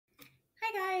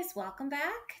Hi guys, welcome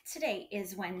back. Today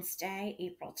is Wednesday,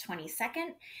 April 22nd,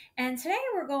 and today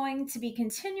we're going to be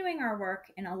continuing our work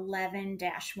in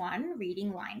 11-1,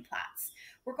 reading line plots.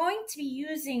 We're going to be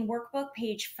using workbook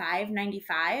page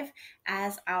 595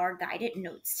 as our guided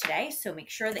notes today, so make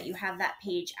sure that you have that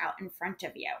page out in front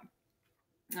of you.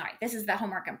 All right, this is the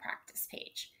homework and practice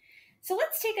page. So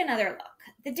let's take another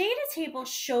look. The data table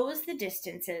shows the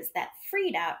distances that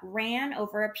Frida ran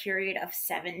over a period of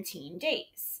 17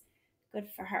 days. Good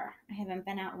for her. I haven't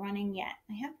been out running yet.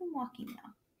 I have been walking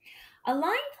though. A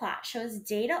line plot shows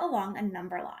data along a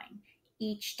number line.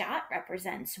 Each dot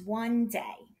represents one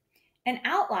day. An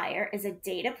outlier is a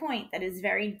data point that is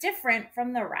very different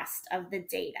from the rest of the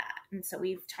data. And so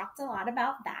we've talked a lot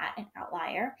about that, an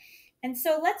outlier. And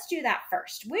so let's do that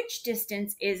first. Which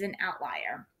distance is an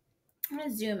outlier? I'm going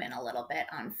to zoom in a little bit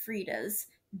on Frida's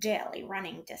daily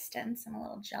running distance. I'm a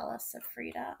little jealous of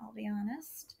Frida, I'll be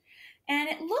honest. And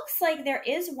it looks like there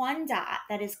is one dot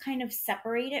that is kind of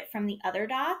separated from the other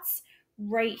dots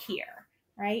right here,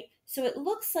 right? So it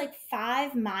looks like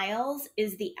 5 miles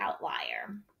is the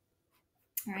outlier,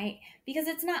 right? Because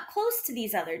it's not close to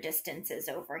these other distances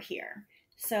over here.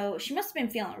 So she must have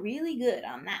been feeling really good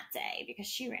on that day because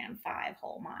she ran 5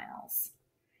 whole miles.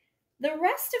 The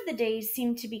rest of the days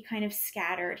seem to be kind of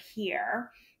scattered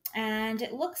here. And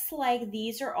it looks like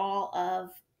these are all of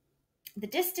the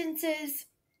distances,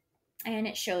 and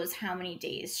it shows how many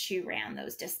days she ran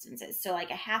those distances. So like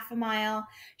a half a mile,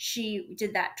 she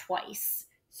did that twice.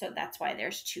 So that's why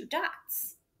there's 2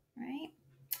 dots, right?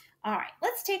 All right,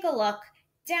 let's take a look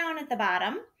down at the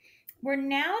bottom. We're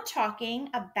now talking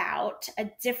about a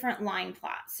different line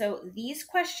plot. So these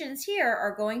questions here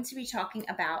are going to be talking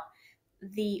about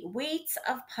the weights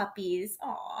of puppies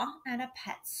at a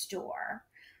pet store.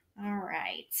 All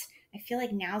right. I feel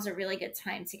like now's a really good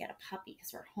time to get a puppy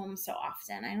because we're home so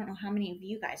often. I don't know how many of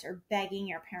you guys are begging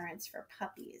your parents for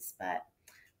puppies, but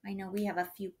I know we have a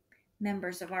few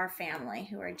members of our family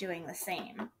who are doing the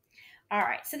same. All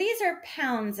right, so these are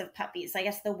pounds of puppies. I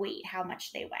guess the weight, how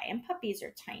much they weigh. And puppies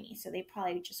are tiny, so they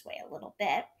probably just weigh a little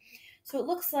bit. So it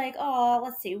looks like,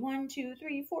 let's see, 1, 2,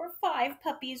 3, 4, 5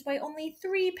 puppies weigh only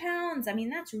 3 pounds. I mean,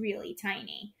 that's really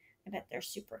tiny. I bet they're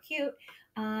super cute.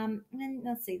 And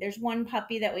let's see, there's one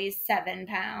puppy that weighs 7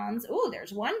 pounds. Oh,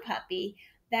 there's one puppy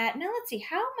that, now let's see,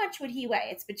 how much would he weigh?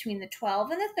 It's between the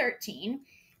 12 and the 13.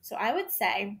 So I would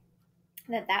say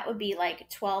that would be like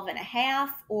 12 and a half,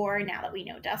 or now that we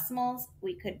know decimals,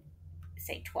 we could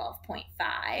say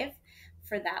 12.5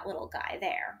 for that little guy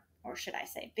there. Or should I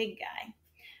say big guy?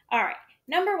 All right,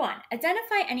 number 1,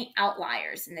 identify any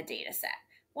outliers in the data set.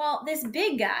 Well, this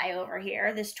big guy over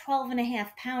here, this 12 and a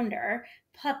half pounder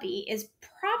puppy is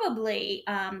probably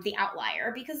the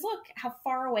outlier because look how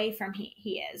far away from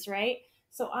he is, right?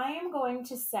 So I am going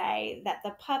to say that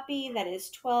the puppy that is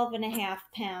 12 and a half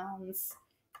pounds,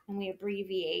 and we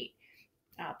abbreviate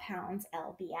pounds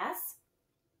LBS,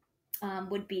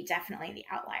 would be definitely the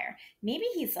outlier. Maybe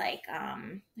he's like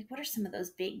what are some of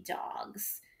those big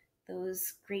dogs?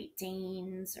 Those Great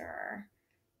Danes, or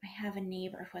I have a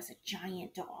neighbor who has a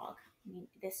giant dog. I mean,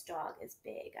 this dog is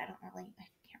big. I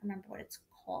can't remember what it's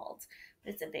called,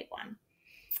 but it's a big one.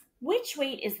 Which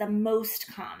weight is the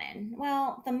most common?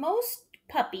 Well, the most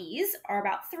puppies are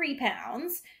about 3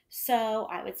 pounds, so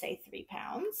I would say 3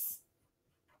 pounds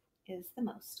is the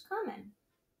most common.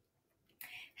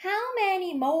 How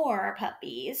many more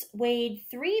puppies weighed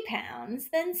 3 pounds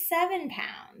than 7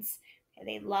 pounds?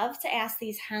 They love to ask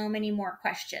these how many more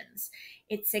questions.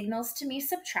 It signals to me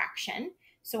subtraction.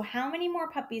 So how many more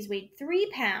puppies weighed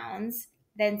 3 pounds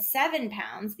than 7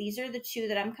 pounds? These are the 2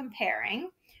 that I'm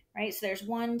comparing, right? So there's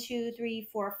 1, 2, 3,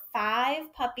 4,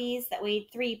 5 puppies that weighed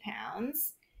 3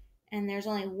 pounds. And there's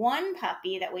only 1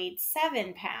 puppy that weighed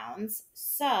 7 pounds.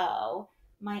 So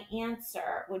my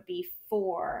answer would be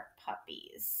 4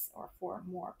 puppies, or 4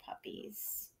 more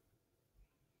puppies.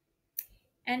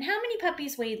 And how many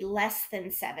puppies weighed less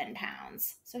than 7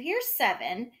 pounds? So here's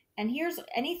 7, and here's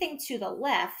anything to the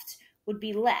left would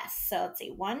be less. So let's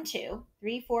see, 1, 2,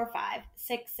 3, 4, 5,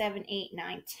 6, 7, 8,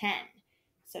 9, 10.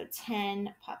 So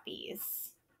 10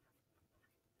 puppies.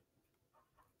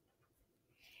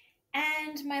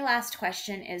 And my last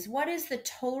question is, what is the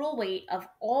total weight of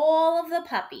all of the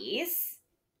puppies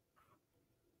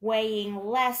weighing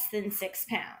less than 6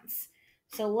 pounds?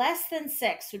 So less than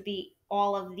 6 would be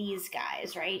all of these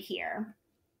guys right here.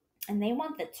 And they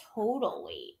want the total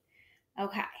weight.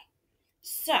 Okay,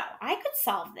 so I could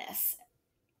solve this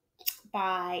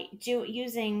by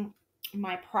using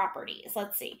my properties.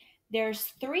 Let's see. There's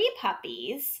 3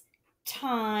 puppies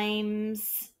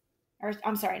times, or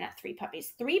I'm sorry, not 3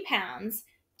 puppies, 3 pounds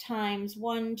times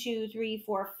 1, 2, 3,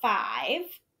 4, 5,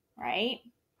 right?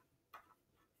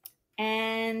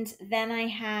 And then I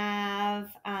have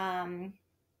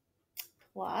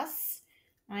plus,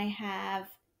 I have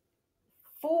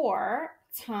 4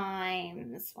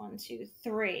 times 1, 2,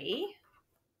 3,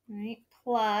 right?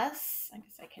 Plus, I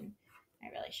guess I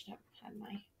really should have had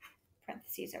my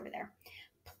parentheses over there.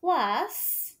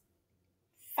 Plus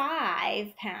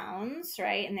 5 pounds,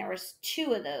 right? And there was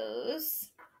 2 of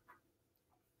those.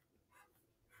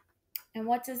 And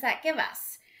what does that give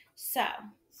us? So,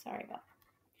 sorry about that.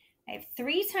 I have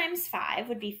 3 times 5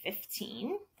 would be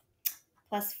 15,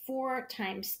 plus 4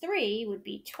 times 3 would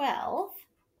be 12,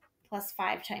 plus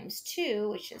 5 times 2,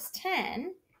 which is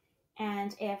 10.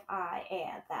 And if I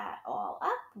add that all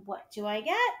up, what do I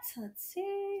get? Let's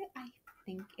see. I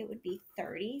think it would be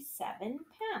 37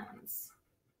 pounds.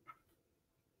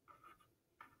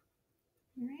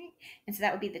 All right. And so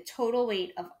that would be the total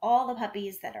weight of all the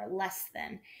puppies that are less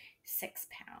than 6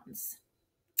 pounds.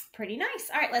 Pretty nice.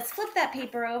 All right, let's flip that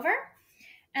paper over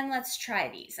and let's try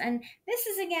these. And this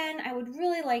is, again, I would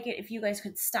really like it if you guys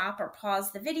could stop or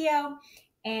pause the video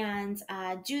and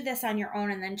do this on your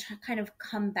own and then kind of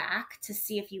come back to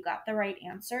see if you got the right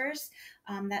answers.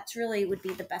 That's really would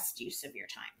be the best use of your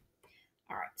time.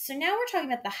 All right, so now we're talking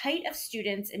about the height of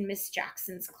students in Miss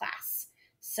Jackson's class.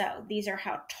 So these are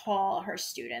how tall her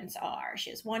students are.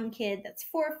 She has 1 kid that's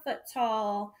 4 foot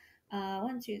tall,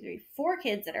 1, 2, 3, 4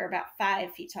 kids that are about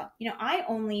 5 feet tall. You know, I'm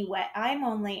only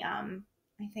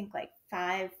I think like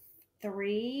 5'3"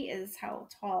 is how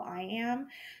tall I am.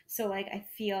 So like I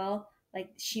feel like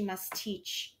she must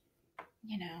teach,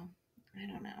 you know, I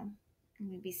don't know,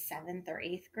 maybe 7th or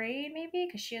 8th grade, maybe,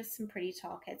 because she has some pretty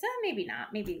tall kids. Maybe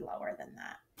not, maybe lower than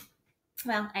that.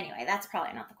 Well, anyway, that's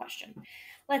probably not the question.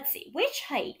 Let's see. Which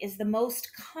height is the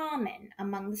most common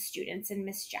among the students in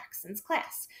Miss Jackson's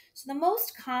class? So the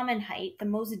most common height, the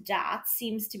most dots,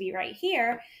 seems to be right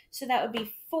here. So that would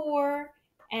be 4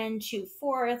 2/4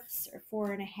 or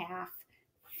 4.5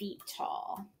 feet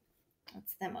tall.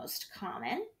 That's the most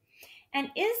common. And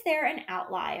is there an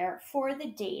outlier for the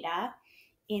data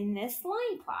in this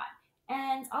line plot?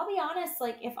 And I'll be honest,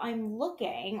 like if I'm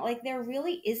looking, like there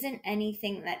really isn't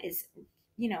anything that is,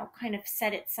 you know, kind of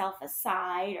set itself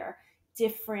aside or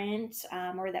different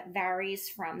or that varies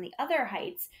from the other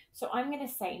heights. So I'm going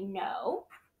to say no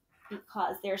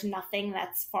because there's nothing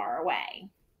that's far away.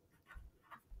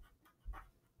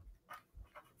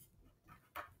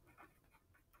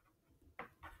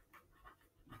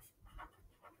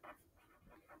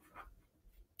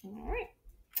 All right.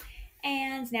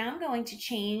 And now I'm going to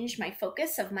change my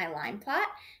focus of my line plot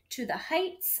to the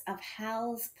heights of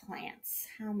Hal's plants.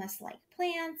 Hal must like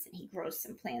plants, and he grows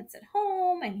some plants at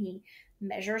home, and he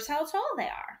measures how tall they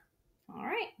are. All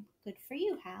right, good for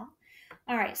you, Hal.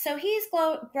 All right, so he's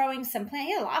growing some plants.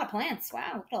 He has a lot of plants.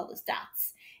 Wow, look at all those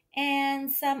dots.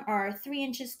 And some are 3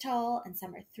 inches tall, and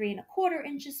some are 3 1/4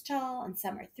 inches tall, and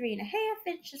some are 3 1/2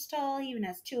 inches tall. He even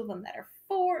has 2 of them that are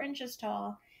 4 inches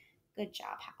tall. Good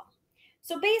job, Hal.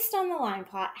 So based on the line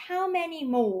plot, how many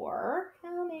more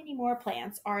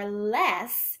plants are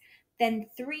less than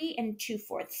 3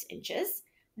 2/4 inches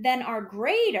than are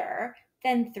greater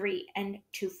than 3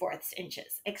 2/4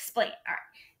 inches? Explain. All right.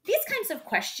 These kinds of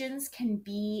questions can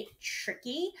be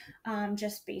tricky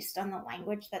just based on the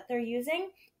language that they're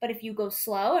using. But if you go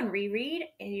slow and reread,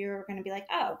 you're going to be like,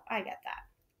 oh, I get that.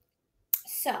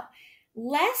 So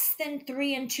less than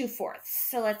 3 2/4.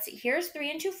 So let's see. Here's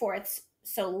 3 2/4.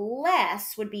 So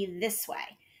less would be this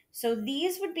way. So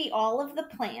these would be all of the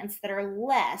plants that are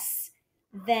less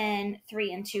than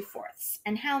 3 2/4.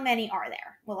 And how many are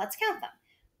there? Well, let's count them.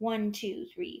 1, 2,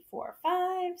 3, 4,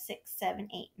 5, 6,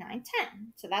 7, 8, 9,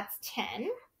 10. So that's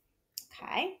 10.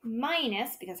 Okay.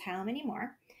 Minus, because how many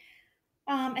more?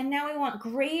 And now we want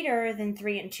greater than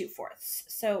 3 2/4.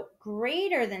 So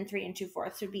greater than 3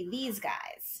 2/4 would be these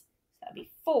guys. So that'd be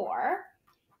 4.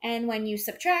 And when you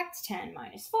subtract 10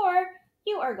 minus 4,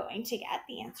 you are going to get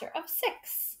the answer of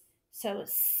 6. So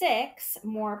 6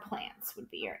 more plants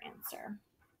would be your answer.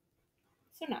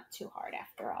 So not too hard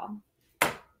after all.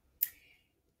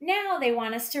 Now they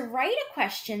want us to write a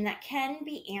question that can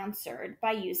be answered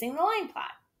by using the line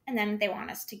plot. And then they want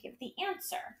us to give the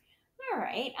answer. All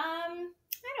right, I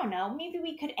don't know, maybe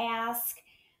we could ask,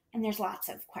 and there's lots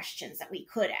of questions that we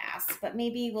could ask, but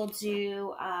maybe we'll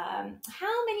do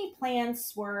how many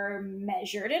plants were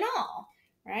measured in all,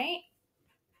 right?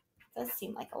 Does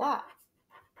seem like a lot.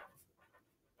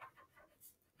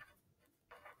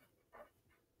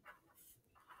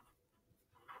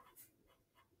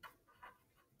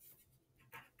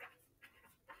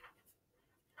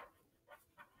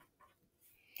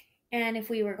 And if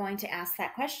we were going to ask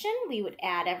that question, we would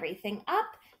add everything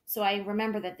up. So I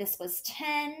remember that this was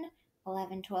 10,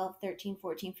 11, 12, 13,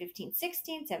 14, 15,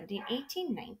 16, 17,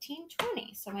 18, 19,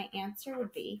 20. So my answer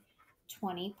would be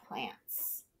 20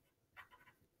 plants.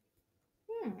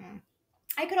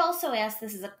 I could also ask,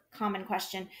 this is a common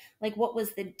question, like what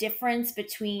was the difference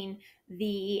between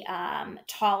the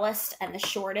tallest and the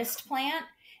shortest plant?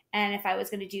 And if I was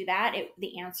going to do that,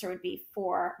 the answer would be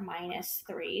 4 minus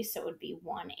 3. So it would be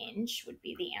 1 inch would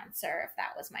be the answer if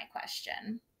that was my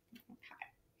question. Okay.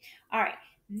 All right.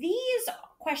 These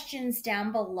questions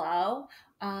down below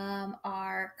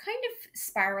are kind of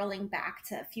spiraling back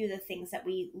to a few of the things that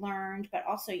we learned, but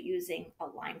also using a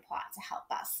line plot to help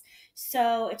us.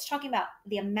 So it's talking about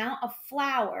the amount of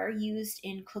flour used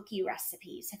in cookie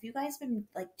recipes. Have you guys been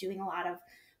like doing a lot of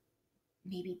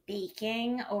maybe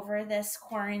baking over this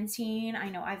quarantine? I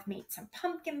know I've made some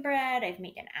pumpkin bread, I've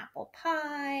made an apple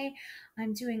pie,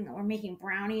 we're making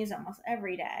brownies almost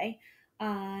every day.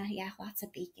 Yeah, lots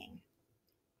of baking.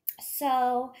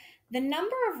 So the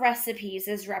number of recipes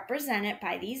is represented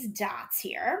by these dots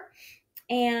here.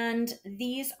 And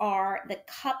these are the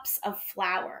cups of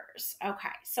flours. Okay,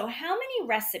 so how many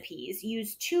recipes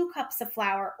use 2 cups of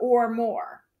flour or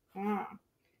more?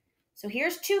 So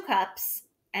here's 2 cups,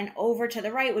 and over to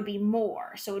the right would be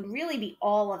more. So it would really be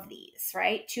all of these,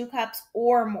 right? 2 cups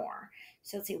or more.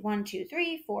 So let's see, 1, 2,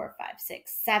 3, 4, 5,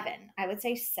 6, 7. I would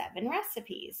say 7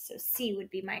 recipes. So C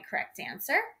would be my correct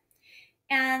answer.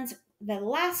 And the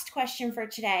last question for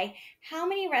today, how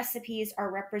many recipes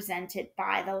are represented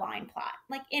by the line plot?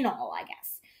 Like in all, I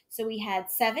guess. So we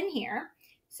had 7 here.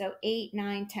 So 8,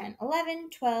 9, 10,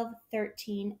 11, 12,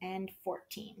 13, and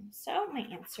 14. So my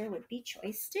answer would be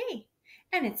choice D.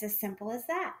 And it's as simple as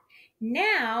that.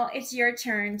 Now it's your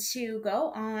turn to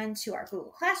go on to our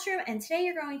Google Classroom. And today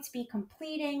you're going to be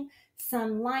completing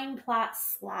some line plot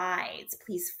slides.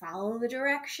 Please follow the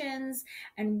directions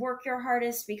and work your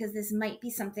hardest because this might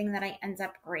be something that I end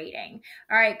up grading.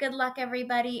 All right, good luck,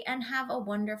 everybody, and have a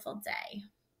wonderful day.